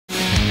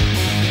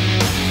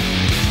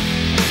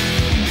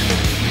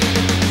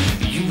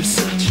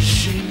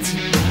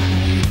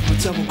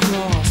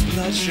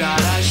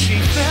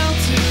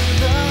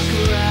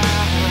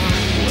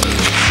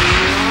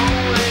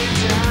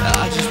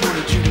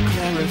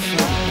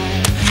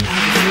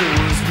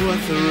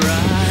worth the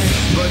ride.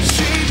 But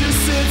she just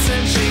sits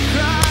and she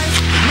cries,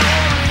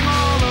 ignoring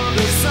all of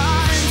the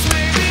signs.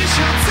 Maybe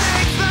she'll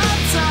take the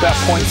time About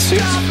 0.6. to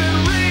stop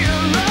and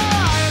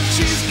realize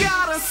she's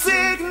got a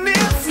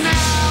sickness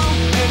now,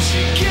 and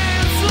she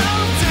can't slow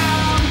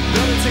down.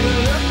 Better take a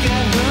look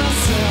at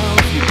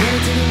herself. You better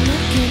take a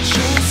look at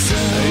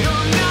yourself.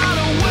 You're not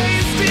a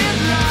wasted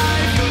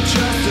life, you're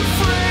just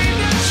afraid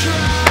to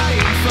try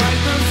and fight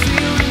the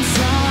feel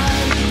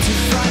inside, to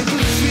fight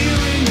the feel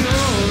in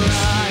your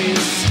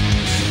eyes.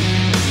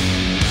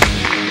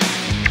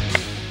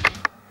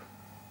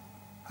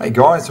 Hey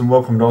guys, and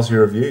welcome to Ozzie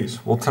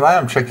Reviews. Well, today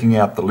I'm checking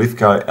out the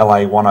Lithgow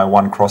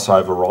LA101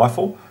 crossover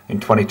rifle in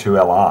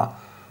 22LR.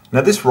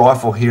 Now this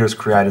rifle here has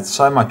created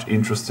so much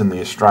interest in the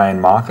Australian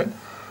market.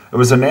 It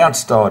was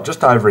announced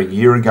just over a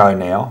year ago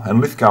now, and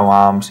Lithgow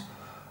Arms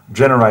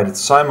generated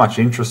so much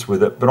interest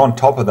with it, but on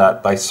top of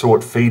that they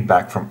sought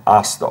feedback from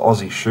us, the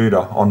Aussie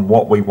shooter, on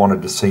what we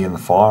wanted to see in the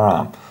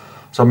firearm.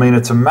 So I mean,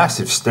 it's a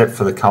massive step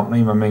for the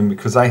company, I mean,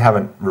 because they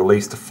haven't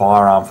released a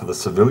firearm for the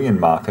civilian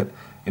market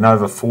in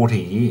over 40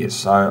 years.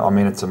 So I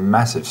mean, it's a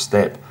massive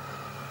step.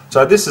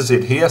 So this is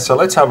it here. So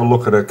let's have a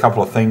look at a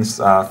couple of things.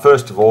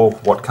 First of all,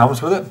 what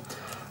comes with it.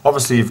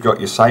 Obviously you've got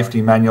your safety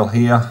manual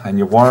here and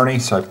your warranty,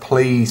 so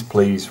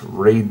please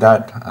read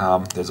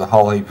that. There's a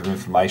whole heap of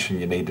information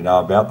you need to know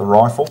about the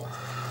rifle.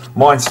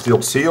 Mine's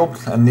still sealed,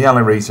 and the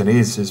only reason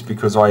is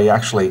because I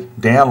actually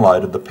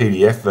downloaded the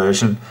PDF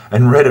version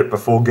and read it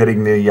before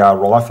getting the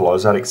rifle. I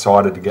was that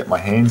excited to get my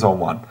hands on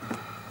one.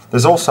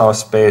 There's also a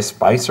spare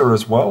spacer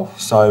as well,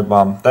 so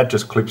that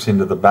just clips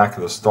into the back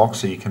of the stock,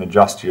 so you can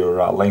adjust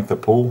your length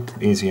of pull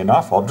easy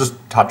enough. I'll just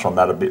touch on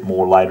that a bit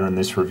more later in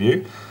this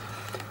review.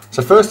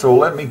 So first of all,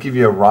 let me give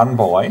you a run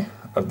by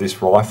of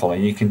this rifle,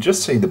 and you can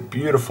just see the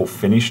beautiful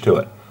finish to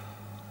it.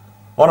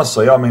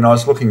 Honestly, I mean, I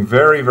was looking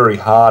very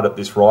hard at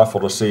this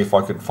rifle to see if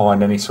I could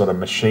find any sort of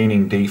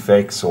machining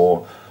defects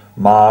or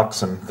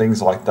marks and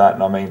things like that,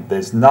 and I mean,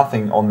 there's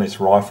nothing on this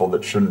rifle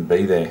that shouldn't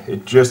be there.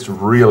 It just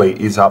really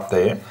is up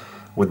there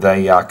with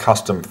a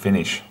custom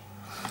finish.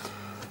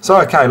 So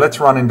okay, let's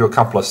run into a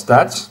couple of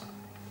stats.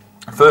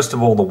 First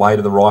of all, the weight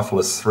of the rifle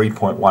is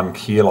 3.1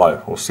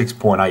 kilo or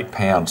 6.8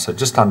 pounds, so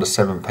just under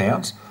 7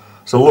 pounds.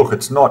 So look,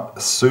 it's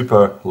not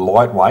super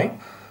lightweight,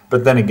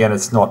 but then again,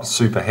 it's not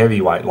super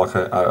heavyweight like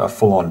a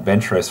full-on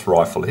bench rest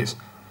rifle is.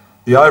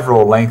 The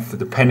overall length,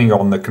 depending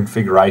on the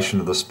configuration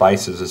of the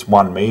spacers, is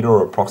 1 metre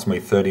or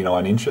approximately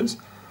 39 inches.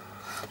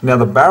 Now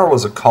the barrel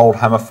is a cold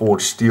hammer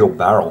forged steel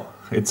barrel.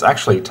 It's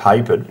actually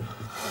tapered.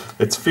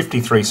 It's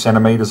 53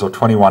 centimetres or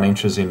 21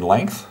 inches in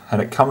length,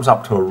 and it comes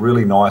up to a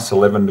really nice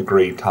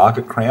 11-degree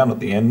target crown at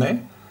the end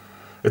there.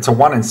 It's a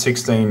 1 in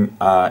 16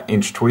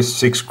 inch twist,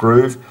 6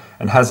 groove,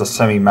 and has a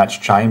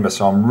semi-matched chamber,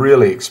 so I'm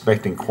really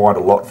expecting quite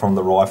a lot from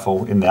the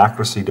rifle in the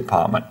accuracy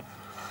department.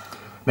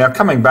 Now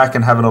coming back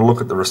and having a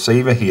look at the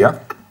receiver here,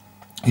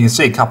 you can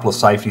see a couple of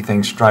safety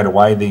things straight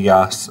away. The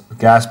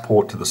gas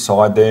port to the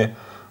side there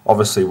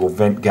obviously will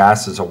vent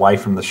gases away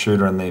from the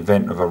shooter in the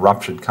event of a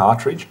ruptured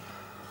cartridge.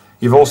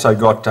 You've also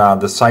got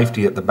the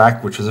safety at the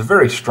back, which is a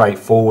very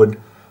straightforward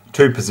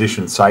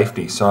 2-position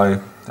safety.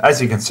 So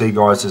as you can see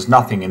guys, there's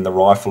nothing in the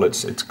rifle,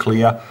 it's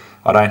clear.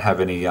 I don't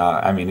have any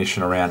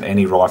ammunition around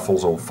any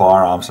rifles or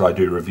firearms that I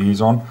do reviews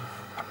on.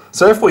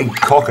 So if we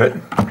cock it,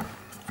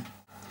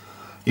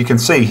 you can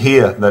see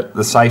here that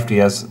the safety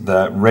has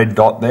the red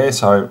dot there,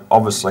 so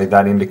obviously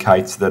that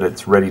indicates that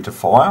it's ready to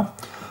fire.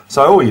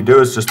 So all you do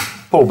is just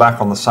pull back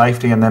on the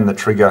safety, and then the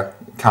trigger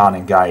can't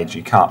engage,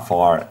 you can't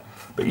fire it.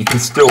 But you can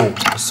still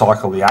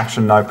cycle the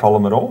action, no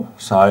problem at all.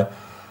 So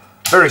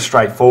very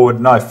straightforward,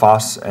 no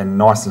fuss, and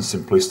nice and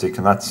simplistic,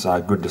 and that's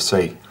good to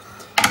see.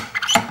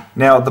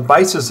 Now the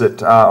bases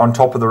that are on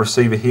top of the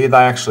receiver here,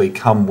 they actually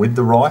come with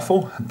the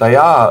rifle. They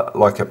are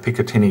like a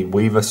Picatinny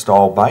Weaver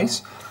style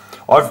base.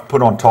 I've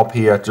put on top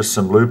here just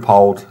some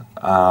loopholed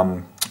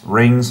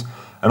rings,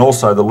 and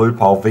also the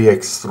Loophole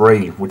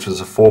VX3, which is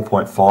a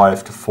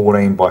 4.5 to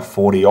 14 by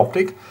 40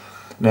 optic.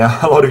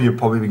 Now, a lot of you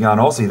probably be going,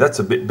 Ozzie, that's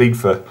a bit big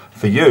for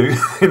you,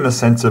 in the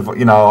sense of,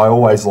 you know, I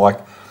always like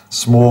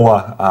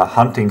smaller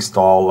hunting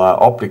style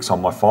optics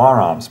on my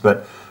firearms,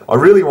 but I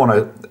really want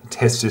to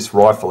test this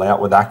rifle out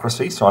with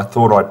accuracy, so I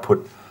thought I'd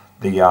put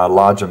the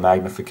larger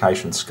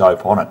magnification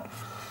scope on it.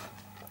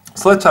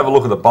 So let's have a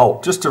look at the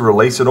bolt. Just to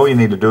release it, all you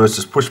need to do is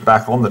just push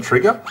back on the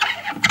trigger,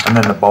 and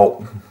then the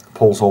bolt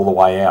pulls all the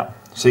way out.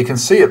 So you can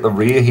see at the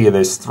rear here,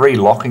 there's 3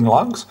 locking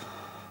lugs.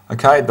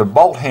 Okay, the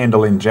bolt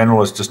handle in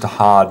general is just a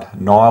hard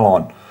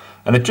nylon,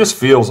 and it just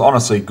feels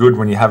honestly good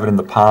when you have it in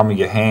the palm of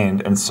your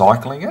hand and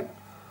cycling it.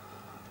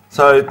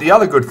 So the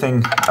other good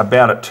thing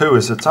about it too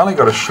is it's only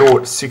got a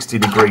short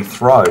 60-degree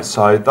throw,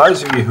 so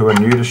those of you who are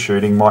new to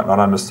shooting might not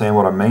understand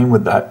what I mean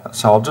with that,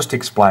 so I'll just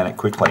explain it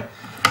quickly.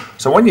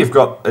 So when you've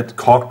got it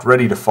cocked,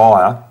 ready to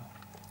fire,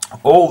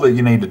 all that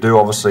you need to do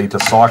obviously to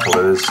cycle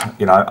it is,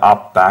 you know,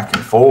 up, back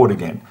and forward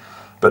again.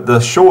 But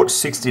the short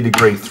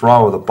 60-degree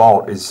throw of the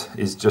bolt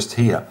is just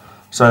here.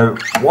 So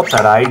what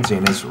that aids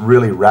in is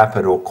really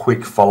rapid or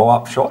quick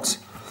follow-up shots.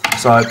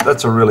 So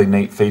that's a really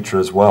neat feature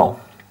as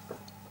well.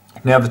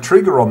 Now the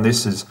trigger on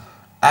this is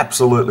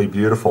absolutely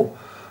beautiful.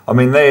 I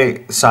mean,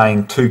 they're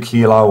saying 2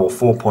 kilo or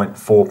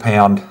 4.4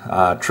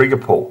 pound trigger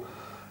pull,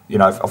 you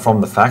know,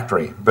 from the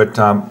factory. But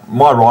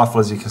my rifle,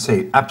 as you can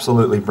see,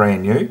 absolutely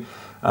brand new.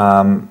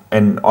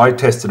 And I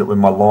tested it with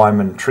my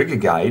Lyman trigger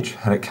gauge,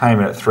 and it came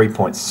in at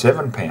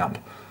 3.7 pound.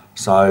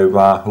 So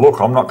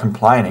look, I'm not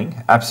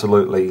complaining.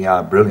 Absolutely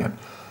brilliant.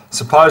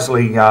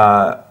 Supposedly,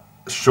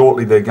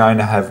 shortly they're going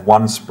to have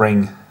 1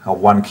 spring, or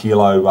 1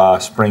 kilo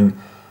spring.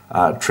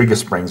 Trigger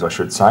springs, I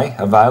should say,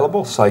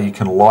 available, so you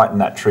can lighten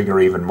that trigger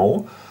even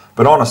more.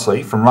 But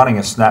honestly, from running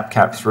a snap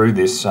cap through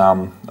this,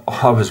 I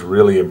was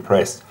really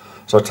impressed.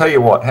 So I'll tell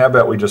you what, how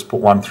about we just put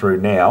one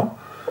through now?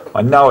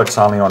 I know it's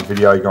only on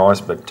video,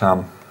 guys, but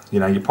you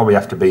know, you probably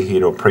have to be here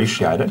to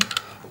appreciate it.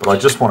 But I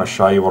just want to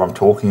show you what I'm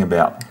talking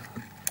about.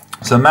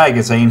 So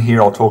magazine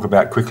here I'll talk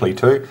about quickly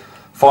too.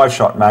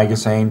 5-shot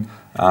magazine,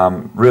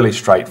 really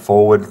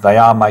straightforward. They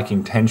are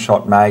making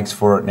 10-shot mags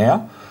for it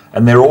now.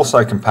 And they're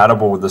also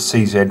compatible with the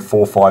CZ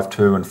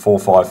 452 and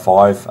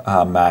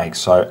 455 mags,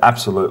 so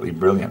absolutely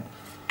brilliant.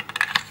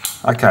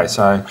 Okay,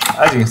 so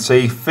as you can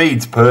see,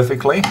 feeds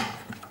perfectly,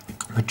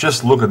 but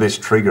just look at this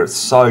trigger, it's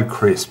so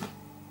crisp.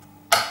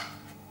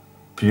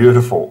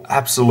 Beautiful,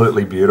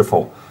 absolutely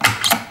beautiful.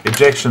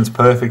 Ejection's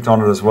perfect on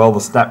it as well.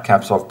 The snap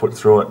caps I've put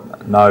through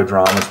it, no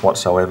dramas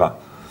whatsoever.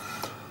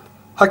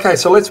 Okay,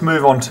 so let's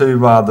move on to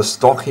the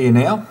stock here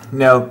now.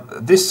 Now,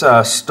 this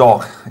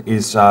stock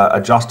is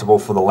adjustable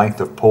for the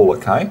length of pull,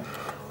 okay?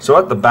 So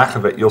at the back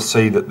of it, you'll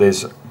see that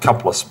there's a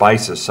couple of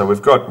spaces. So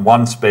we've got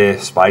 1 spare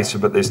spacer,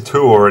 but there's 2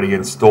 already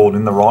installed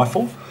in the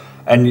rifle.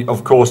 And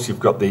of course, you've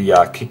got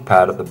the kick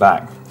pad at the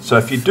back. So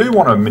if you do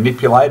want to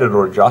manipulate it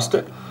or adjust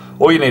it,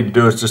 all you need to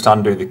do is just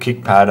undo the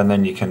kick pad, and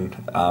then you can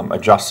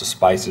adjust the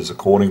spacers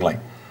accordingly.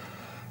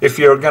 If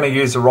you're going to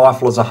use the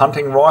rifle as a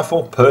hunting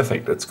rifle,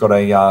 perfect. It's got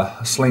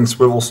a sling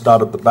swivel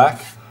stud at the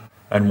back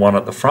and one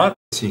at the front,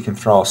 so you can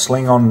throw a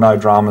sling on, no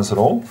dramas at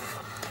all.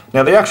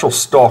 Now the actual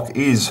stock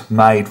is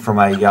made from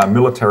a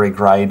military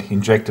grade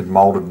injected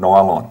moulded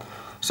nylon.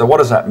 So what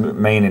does that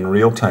mean in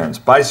real terms?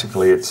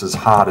 Basically it's as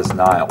hard as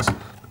nails,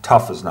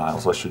 tough as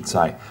nails I should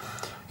say.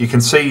 You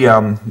can see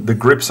the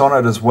grips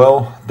on it as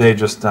well. They're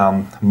just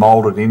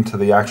moulded into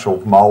the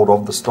actual mould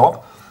of the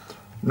stock.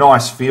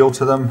 Nice feel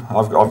to them.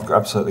 I've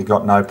absolutely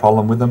got no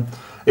problem with them.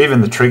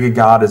 Even the trigger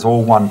guard is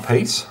all one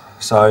piece.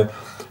 So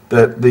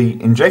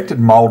the injected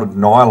moulded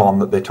nylon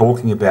that they're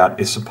talking about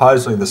is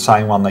supposedly the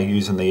same one they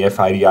use in the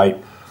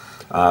F88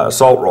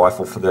 assault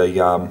rifle for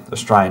the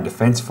Australian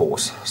Defence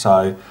Force.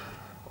 So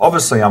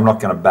obviously I'm not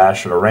going to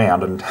bash it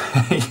around and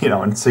you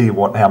know, and see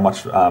how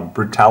much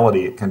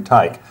brutality it can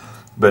take.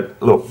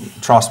 But look,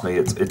 trust me,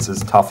 it's as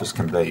tough as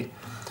can be.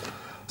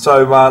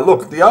 So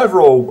look, the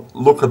overall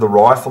look of the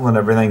rifle and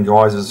everything,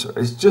 guys,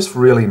 is just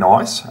really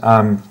nice.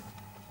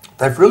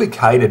 They've really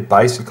catered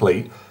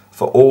basically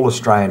for all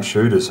Australian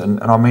shooters, and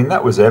I mean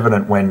that was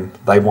evident when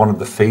they wanted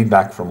the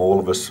feedback from all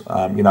of us.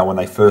 You know, when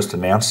they first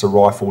announced the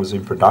rifle was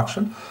in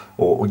production,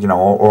 or you know,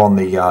 or on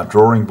the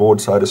drawing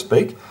board, so to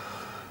speak.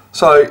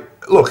 So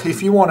look,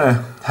 if you want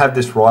to have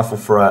this rifle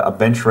for a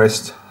bench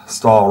rest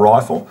style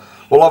rifle,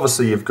 well,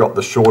 obviously you've got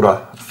the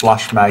shorter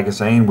flush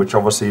magazine, which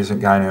obviously isn't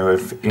going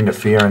to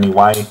interfere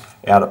anyway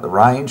out at the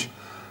range.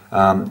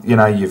 You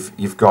know,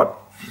 you've got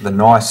the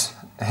nice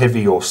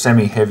heavy or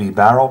semi-heavy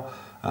barrel,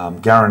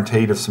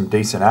 guaranteed of some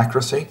decent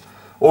accuracy.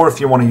 Or if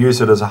you want to use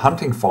it as a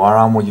hunting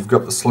firearm, well, you've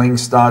got the sling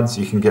studs.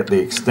 You can get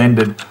the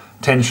extended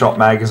 10-shot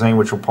magazine,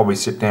 which will probably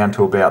sit down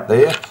to about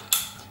there.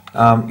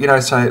 You know,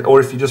 so, or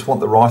if you just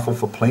want the rifle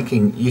for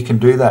plinking, you can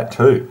do that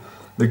too.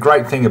 The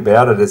great thing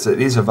about it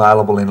is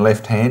available in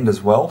left hand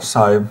as well,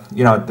 so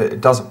you know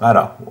it doesn't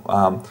matter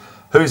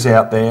who's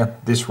out there.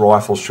 This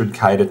rifle should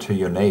cater to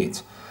your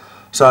needs.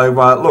 So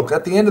look,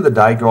 at the end of the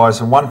day, guys,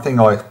 and one thing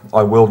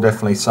I will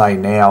definitely say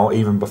now,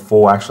 even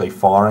before actually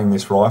firing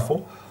this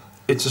rifle,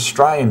 it's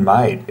Australian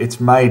made. It's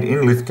made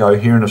in Lithgow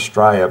here in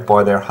Australia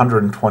by their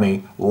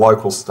 120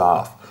 local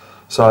staff.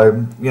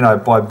 So you know,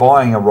 by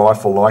buying a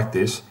rifle like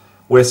this,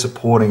 we're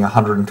supporting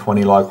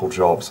 120 local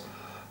jobs.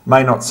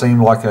 May not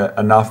seem like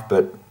enough,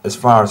 but as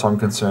far as I'm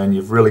concerned,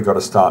 you've really got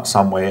to start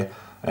somewhere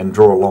and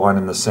draw a line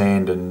in the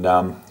sand and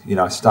you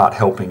know, start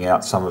helping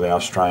out some of our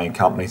Australian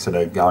companies that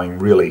are going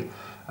really,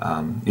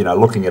 you know,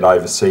 looking at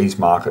overseas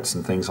markets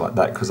and things like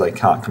that because they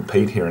can't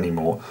compete here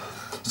anymore.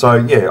 So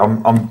yeah,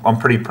 I'm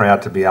pretty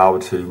proud to be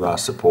able to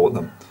support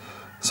them.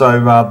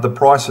 So the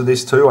price of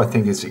this too, I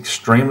think, is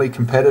extremely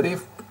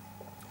competitive.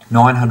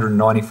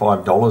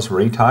 $995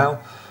 retail.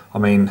 I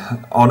mean,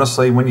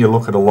 honestly, when you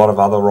look at a lot of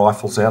other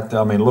rifles out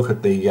there, I mean, look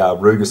at the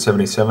Ruger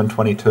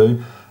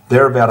 77-22,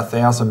 they're about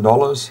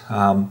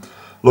 $1,000.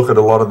 Look at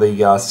a lot of the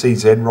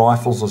CZ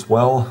rifles as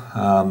well.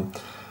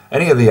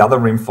 Any of the other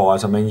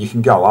rimfires, I mean, you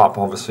can go up,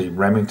 obviously,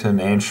 Remington,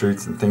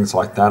 Anschutz and things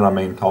like that. I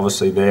mean,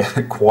 obviously,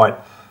 they're quite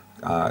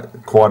a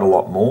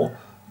lot more.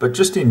 But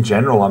just in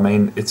general, I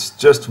mean, it's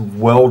just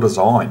well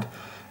designed.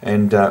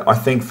 And I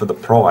think for the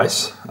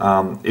price,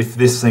 if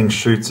this thing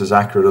shoots as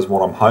accurate as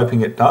what I'm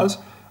hoping it does,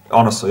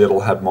 honestly,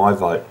 it'll have my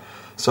vote.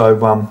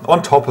 So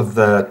on top of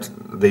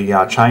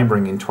the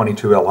chambering in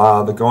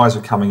 22LR, the guys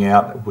are coming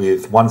out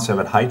with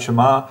 17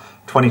 HMR,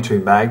 22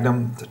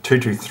 Magnum,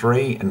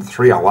 223 and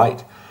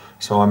 308.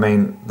 So I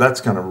mean, that's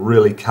going to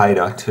really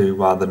cater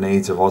to the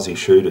needs of Aussie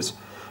shooters.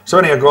 So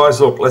anyhow guys,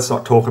 look, let's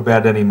not talk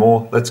about it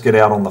anymore. Let's get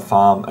out on the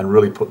farm and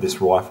really put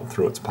this rifle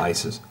through its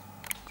paces.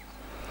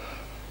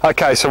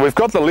 Okay, so we've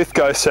got the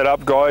Lithgow set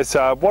up, guys.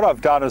 What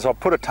I've done is I've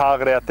put a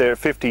target out there at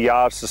 50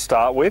 yards to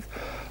start with.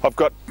 I've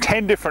got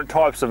 10 different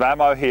types of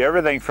ammo here,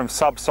 everything from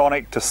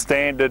subsonic to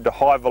standard to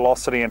high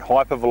velocity and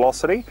hyper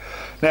velocity.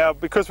 Now,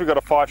 because we've got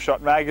a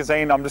 5-shot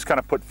magazine, I'm just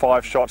going to put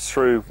 5 shots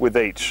through with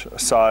each.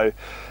 So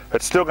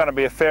it's still going to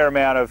be a fair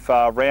amount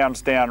of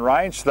rounds down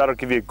range, so that'll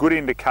give you a good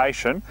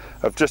indication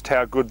of just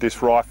how good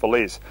this rifle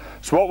is.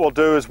 So what we'll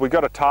do is we've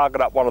got to target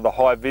up one of the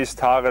high vis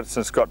targets,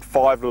 and it's got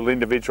 5 little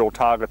individual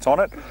targets on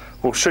it.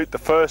 We'll shoot the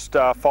first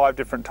 5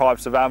 different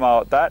types of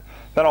ammo at that.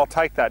 Then I'll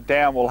take that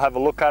down, we'll have a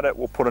look at it,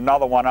 we'll put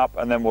another one up,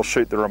 and then we'll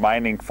shoot the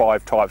remaining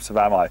 5 types of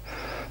ammo.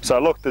 So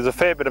look, there's a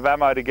fair bit of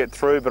ammo to get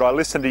through, but I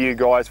listened to you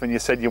guys when you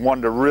said you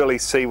wanted to really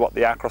see what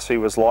the accuracy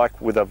was like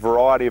with a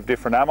variety of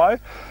different ammo.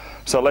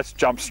 So let's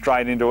jump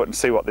straight into it and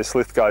see what this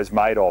Lithgow is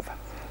made of.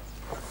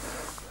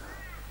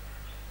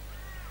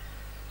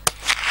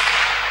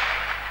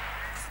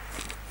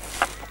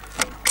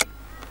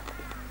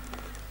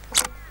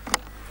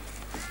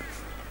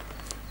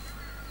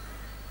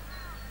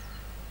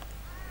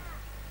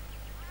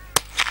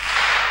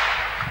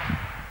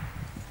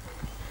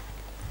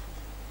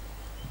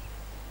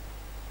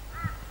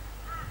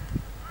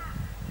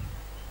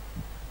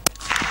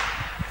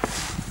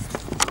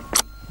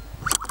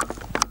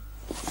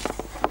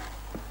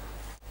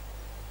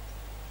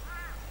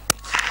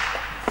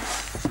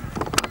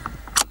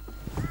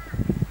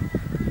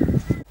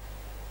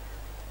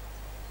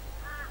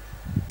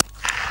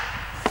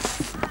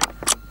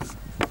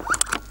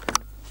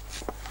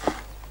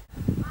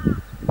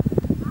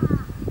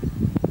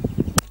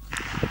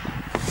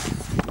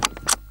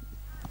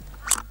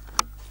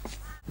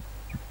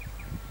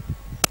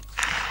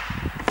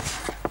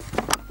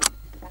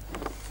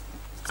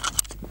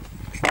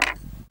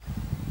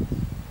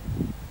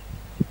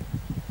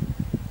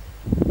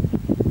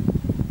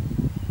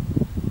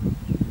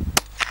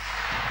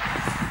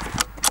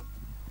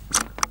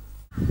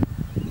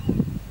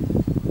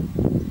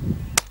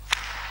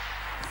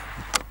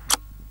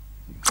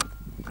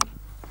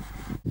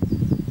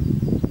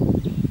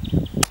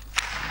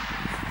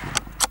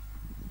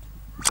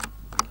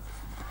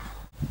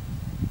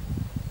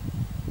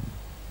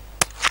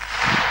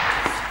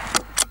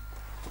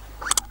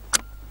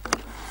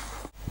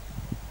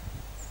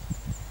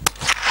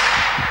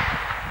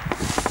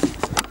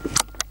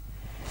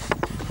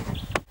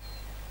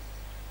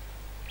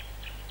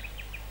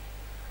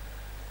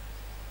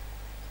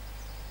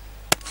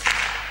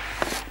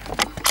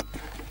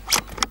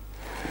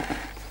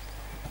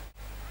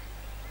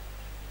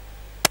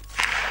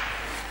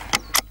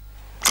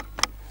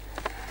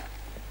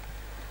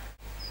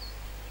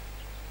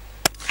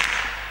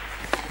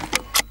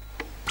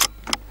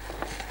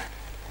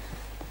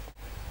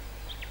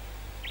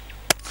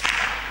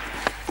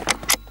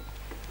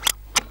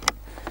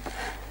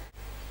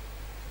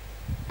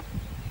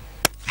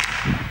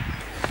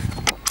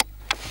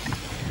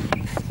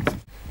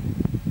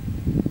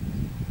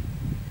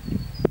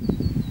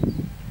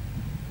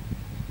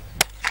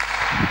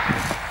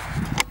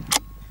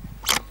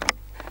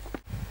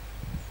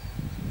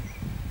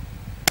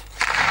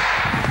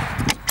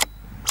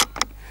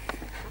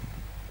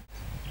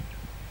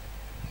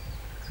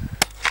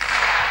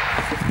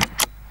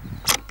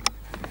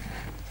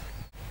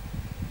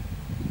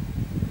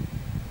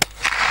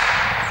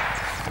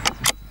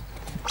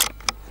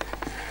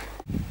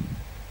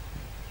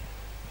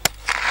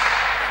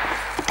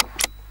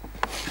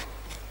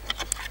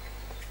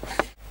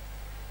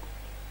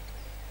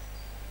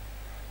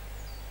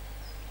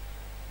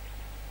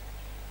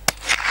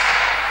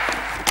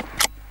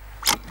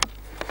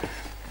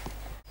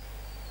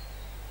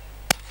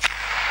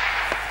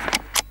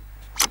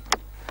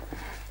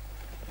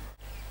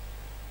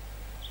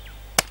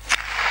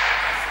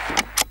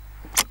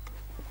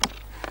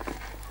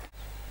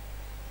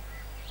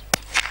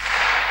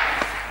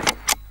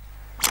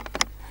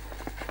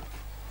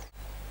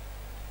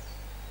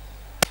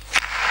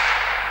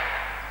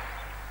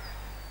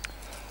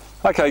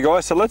 Okay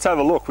guys, so let's have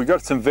a look. We've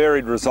got some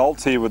varied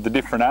results here with the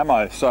different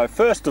ammo. So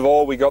first of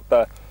all, we got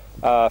the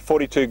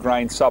 42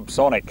 grain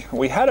subsonic.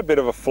 We had a bit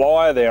of a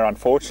flyer there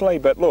unfortunately,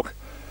 but look,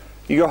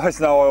 you guys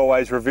know I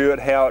always review it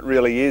how it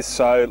really is,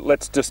 so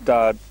let's just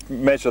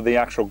measure the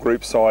actual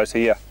group size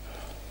here.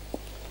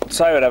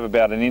 Say we'd have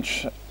about an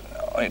inch,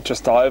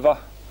 just over,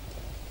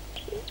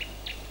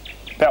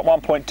 about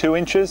 1.2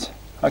 inches,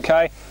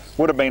 okay?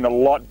 Would have been a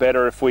lot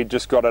better if we'd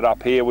just got it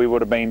up here. We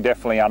would have been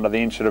definitely under the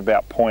inch at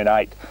about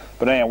 0.8.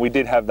 But anyhow, we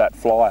did have that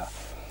flyer.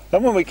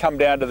 Then when we come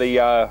down to the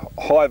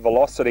high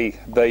velocity,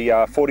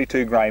 the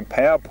 42 grain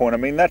power point, I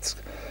mean, that's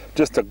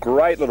just a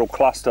great little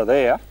cluster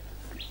there.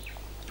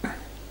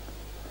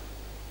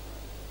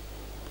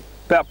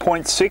 About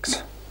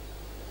 0.6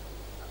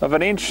 of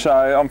an inch, so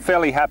I'm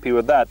fairly happy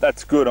with that.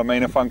 That's good. I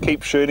mean, if I can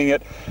keep shooting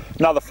it,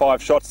 another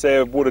 5 shots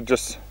there would have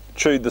just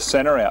chewed the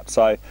center out.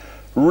 So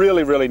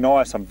really, really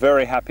nice. I'm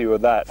very happy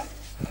with that.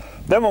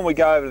 Then when we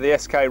go over to the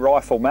SK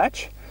rifle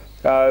match,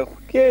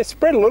 yeah,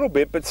 spread a little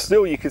bit, but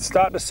still you could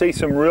start to see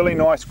some really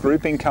nice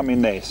grouping come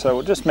in there. So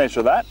we'll just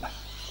measure that.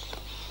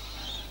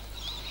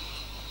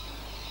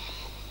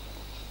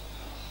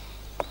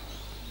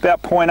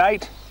 About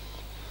 0.8.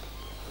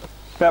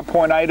 About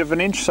 0.8 of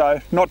an inch, so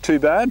not too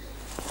bad.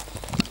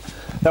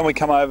 Then we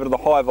come over to the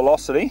high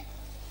velocity,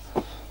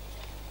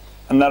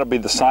 and that'll be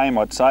the same,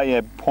 I'd say,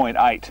 yeah,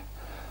 0.8.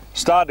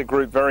 Started to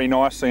group very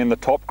nicely in the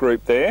top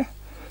group there,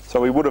 so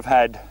we would have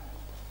had,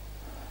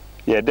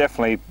 yeah,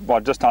 definitely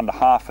just under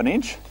half an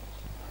inch,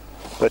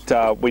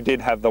 but we did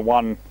have the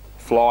one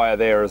flyer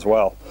there as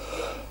well.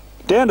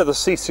 Down to the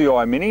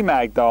CCI Mini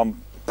Mag though,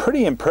 I'm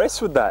pretty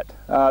impressed with that.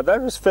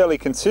 That was fairly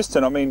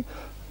consistent. I mean,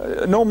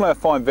 normally I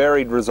find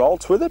varied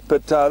results with it,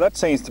 but that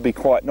seems to be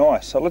quite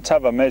nice. So let's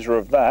have a measure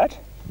of that.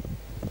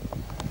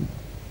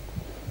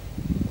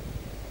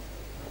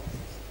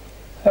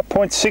 At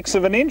 0.6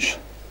 of an inch.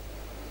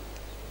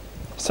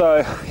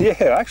 So yeah,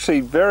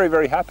 actually very,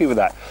 very happy with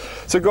that.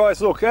 So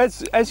guys, look,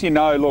 as you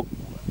know, look,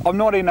 I'm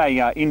not in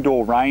a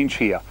indoor range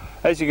here.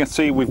 As you can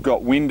see, we've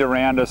got wind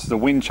around us, the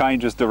wind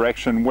changes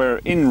direction, we're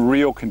in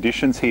real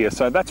conditions here.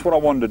 So that's what I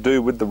wanted to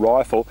do with the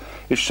rifle,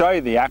 is show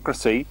you the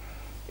accuracy,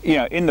 you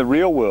know, in the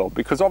real world,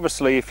 because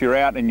obviously if you're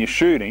out and you're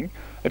shooting,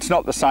 it's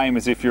not the same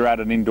as if you're at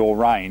an indoor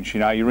range,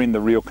 you know, you're in the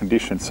real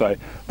conditions. So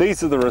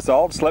these are the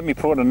results. Let me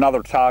put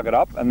another target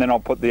up and then I'll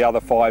put the other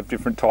 5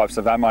 different types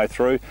of ammo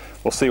through.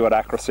 We'll see what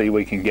accuracy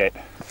we can get.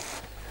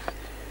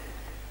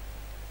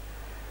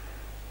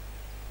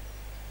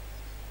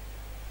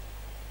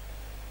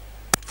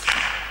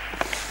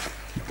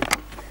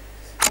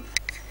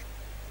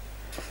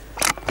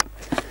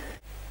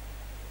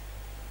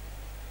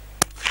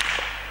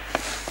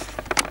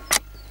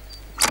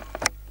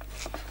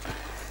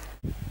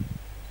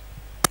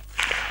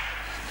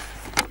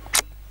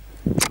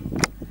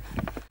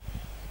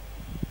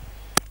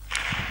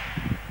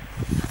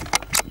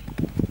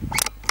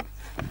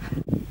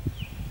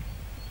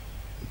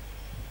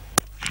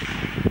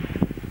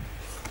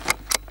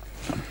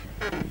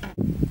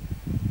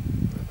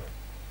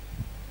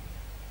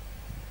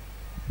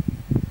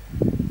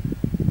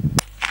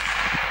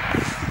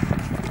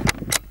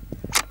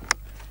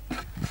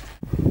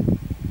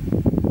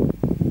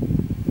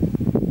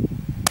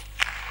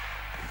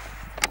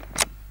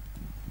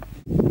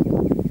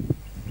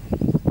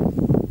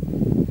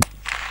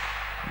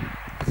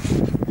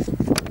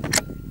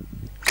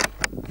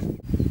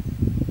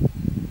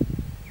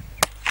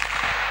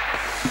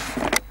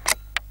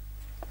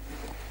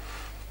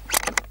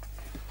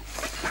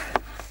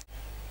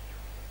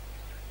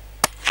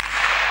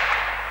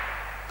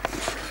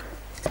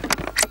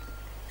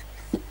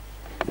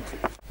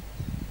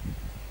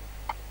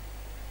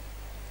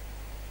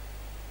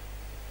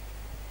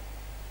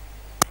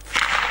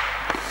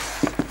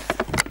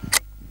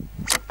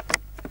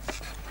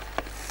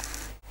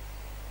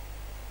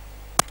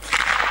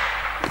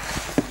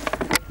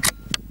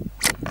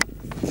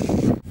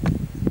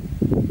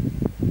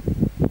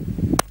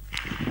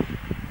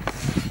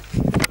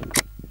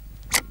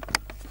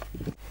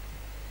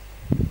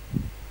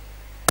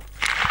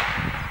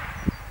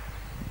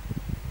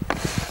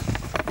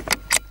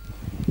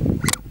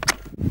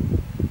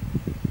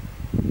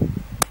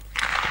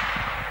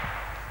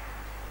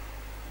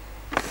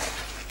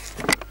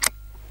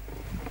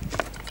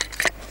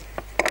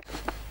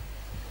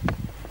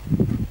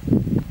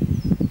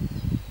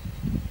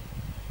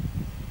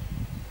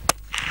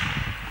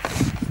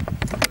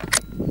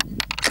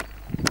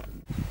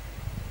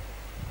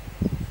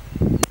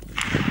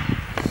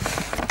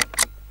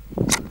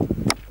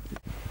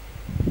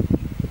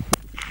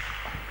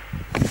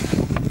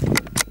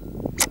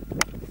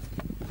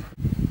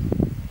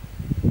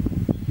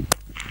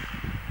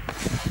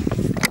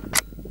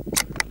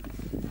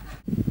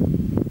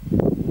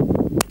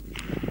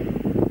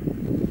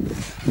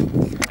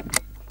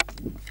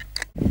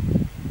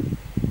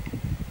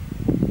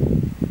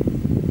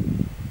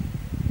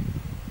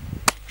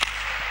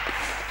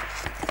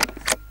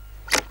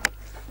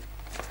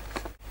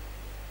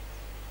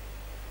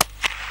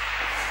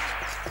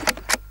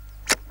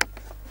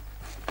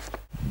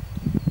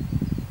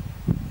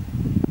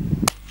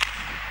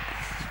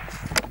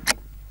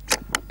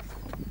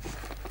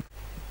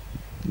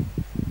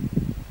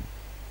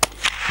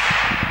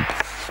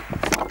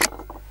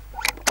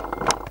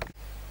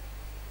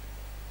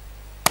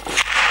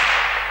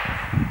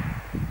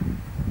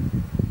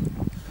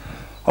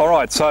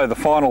 Alright, so the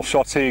final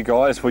shots here,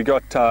 guys. We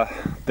got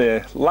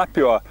the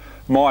Lapua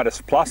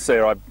Midas Plus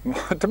there.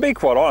 To be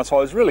quite honest, I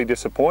was really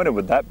disappointed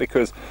with that,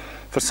 because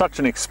for such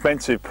an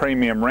expensive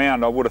premium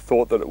round I would have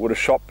thought that it would have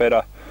shot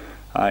better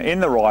in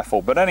the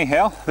rifle. But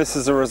anyhow, this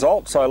is the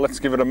result, so let's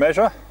give it a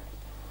measure.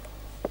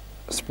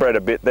 Spread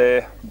a bit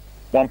there,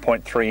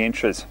 1.3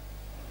 inches.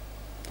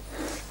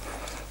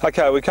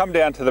 Okay, we come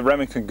down to the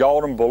Remington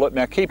Golden bullet.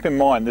 Now keep in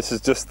mind this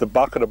is just the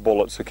bucket of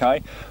bullets,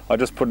 okay? I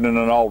just put it in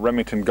an old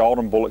Remington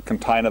Golden bullet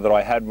container that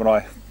I had when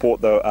I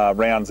bought the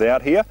rounds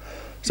out here.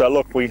 So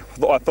look,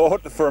 I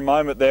thought for a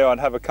moment there I'd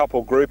have a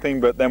couple grouping,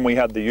 but then we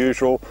had the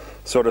usual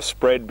sort of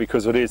spread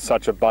because it is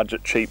such a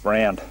budget cheap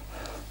round.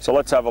 So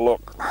let's have a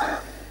look.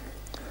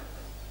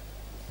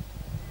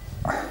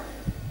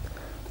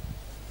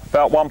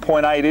 About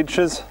 1.8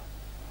 inches.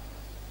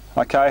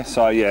 Okay,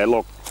 so yeah,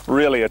 look,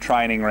 really a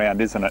training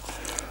round, isn't it?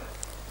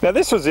 Now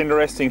this was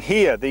interesting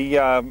here,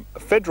 the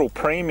Federal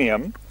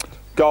Premium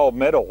Gold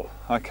Medal,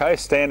 okay,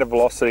 standard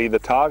velocity, the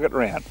target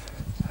round.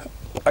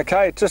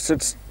 Okay,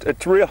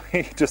 it's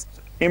really just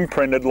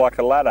imprinted like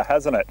a ladder,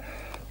 hasn't it?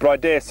 But I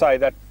dare say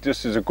that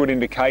just is a good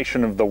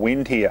indication of the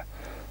wind here.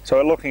 So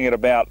we're looking at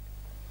about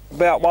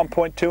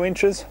 1.2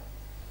 inches.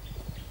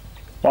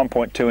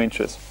 1.2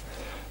 inches.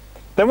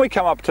 Then we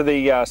come up to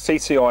the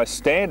CCI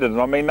standard,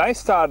 and I mean they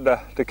started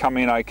to come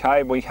in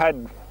okay. We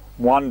had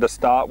one to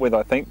start with,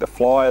 I think, the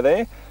flyer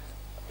there.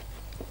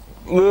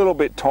 A little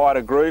bit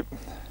tighter group.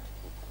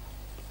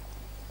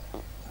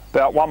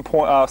 About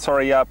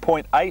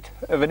 0.8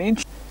 of an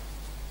inch.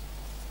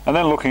 And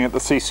then looking at the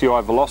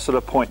CCI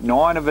Velociter,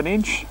 0.9 of an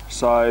inch.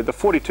 So the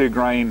 42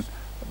 grain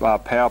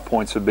Power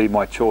Points would be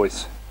my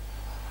choice.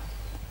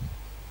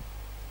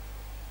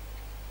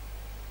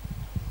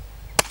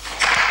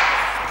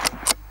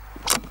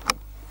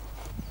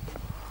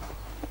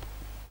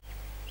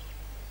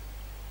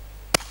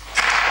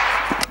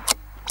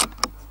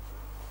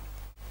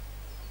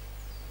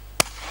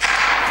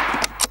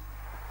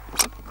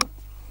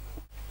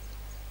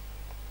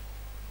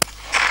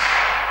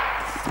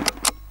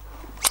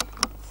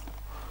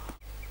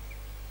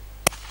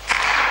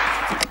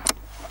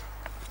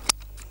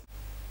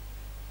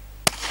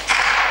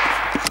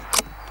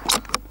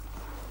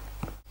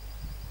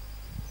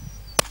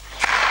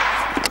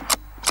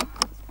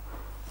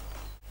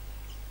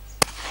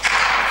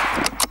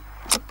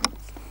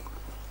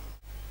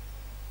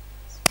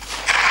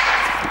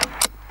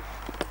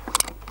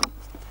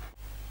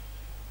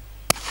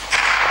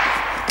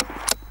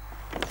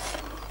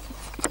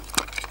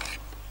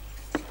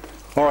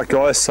 Alright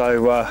guys,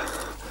 so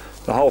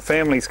the whole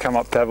family's come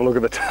up to have a look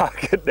at the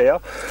target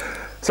now.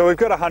 So we've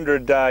got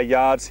 100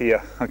 yards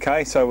here,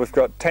 okay, so we've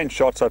got 10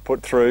 shots I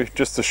put through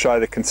just to show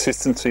the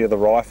consistency of the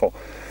rifle.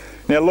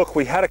 Now look,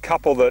 we had a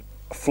couple that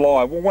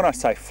fly, well when I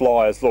say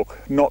flyers, look,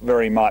 not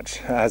very much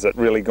has it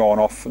really gone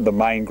off the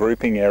main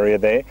grouping area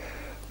there.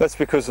 That's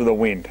because of the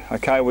wind,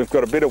 okay, we've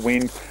got a bit of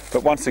wind,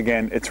 but once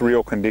again it's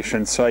real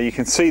conditions. So you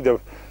can see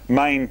the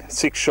main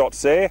 6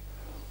 shots there.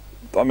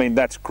 I mean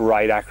that's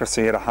great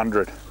accuracy at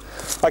 100.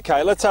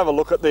 Okay, let's have a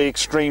look at the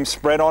extreme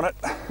spread on it.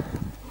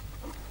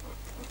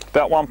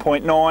 About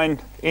 1.9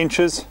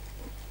 inches.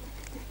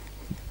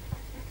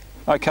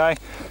 Okay,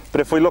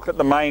 but if we look at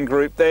the main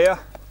group there,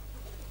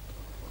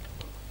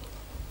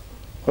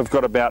 we've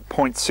got about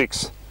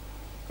 0.6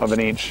 of an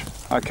inch.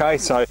 Okay,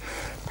 so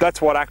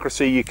that's what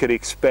accuracy you could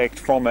expect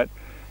from it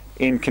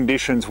in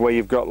conditions where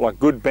you've got like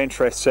good bench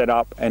rest set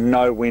up and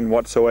no wind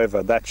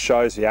whatsoever. That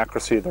shows the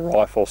accuracy of the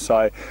rifle.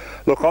 So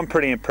look, I'm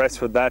pretty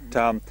impressed with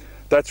that.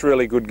 That's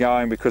really good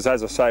going because,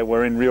 as I say,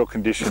 we're in real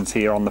conditions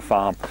here on the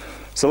farm.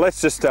 So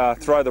let's just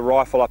throw the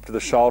rifle up to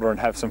the shoulder and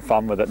have some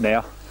fun with it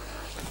now.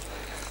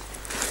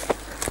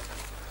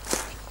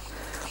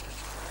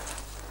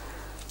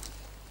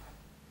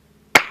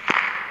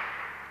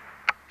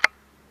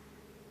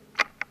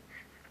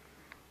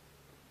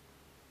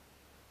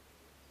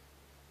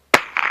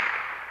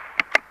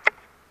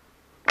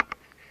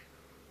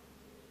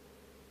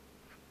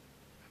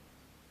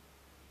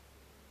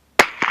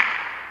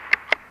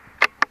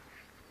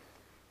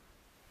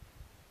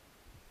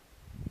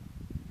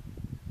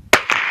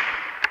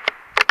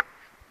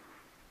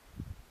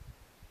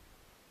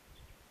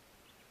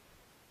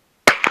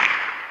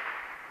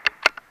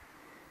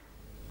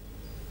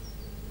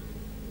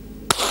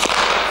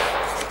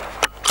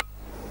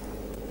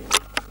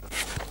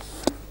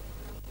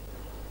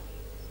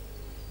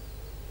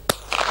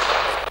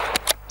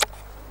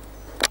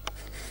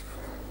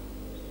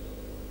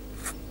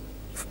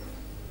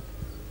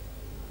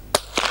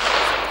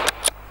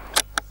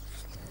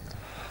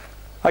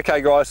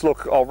 Okay guys,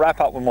 look, I'll wrap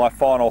up with my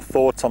final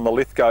thoughts on the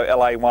Lithgow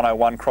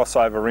LA101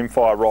 crossover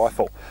rimfire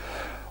rifle.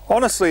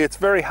 Honestly, it's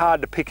very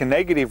hard to pick a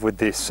negative with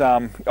this.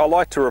 I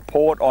like to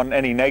report on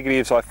any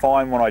negatives I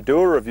find when I do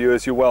a review,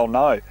 as you well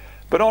know.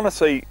 But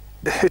honestly,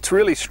 it's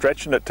really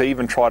stretching it to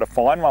even try to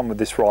find one with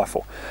this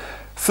rifle.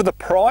 For the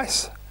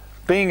price,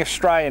 being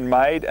Australian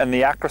made and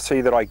the accuracy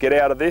that I get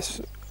out of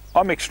this,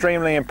 I'm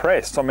extremely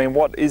impressed. I mean,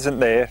 what isn't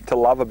there to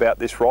love about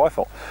this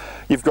rifle?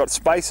 You've got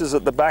spaces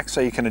at the back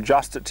so you can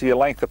adjust it to your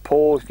length of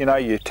pull. You know,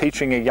 you're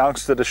teaching a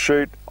youngster to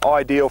shoot,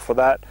 ideal for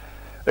that.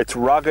 It's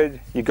rugged,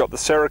 you've got the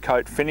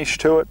Cerakote finish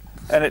to it,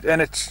 and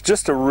it's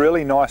just a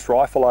really nice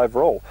rifle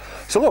overall.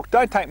 So look,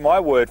 don't take my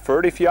word for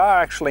it. If you are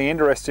actually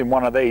interested in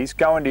one of these,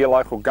 go into your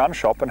local gun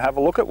shop and have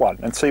a look at one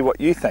and see what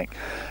you think.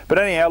 But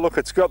anyhow, look,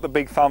 it's got the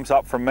big thumbs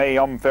up from me.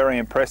 I'm very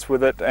impressed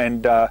with it,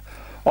 and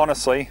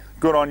Honestly,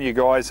 good on you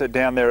guys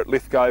down there at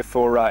Lithgow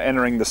for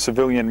entering the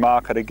civilian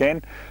market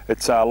again.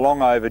 It's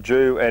long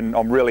overdue, and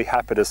I'm really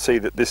happy to see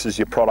that this is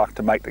your product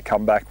to make the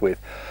comeback with.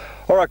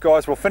 Alright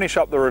guys, we'll finish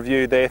up the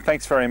review there.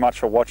 Thanks very much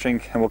for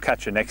watching, and we'll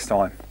catch you next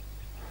time.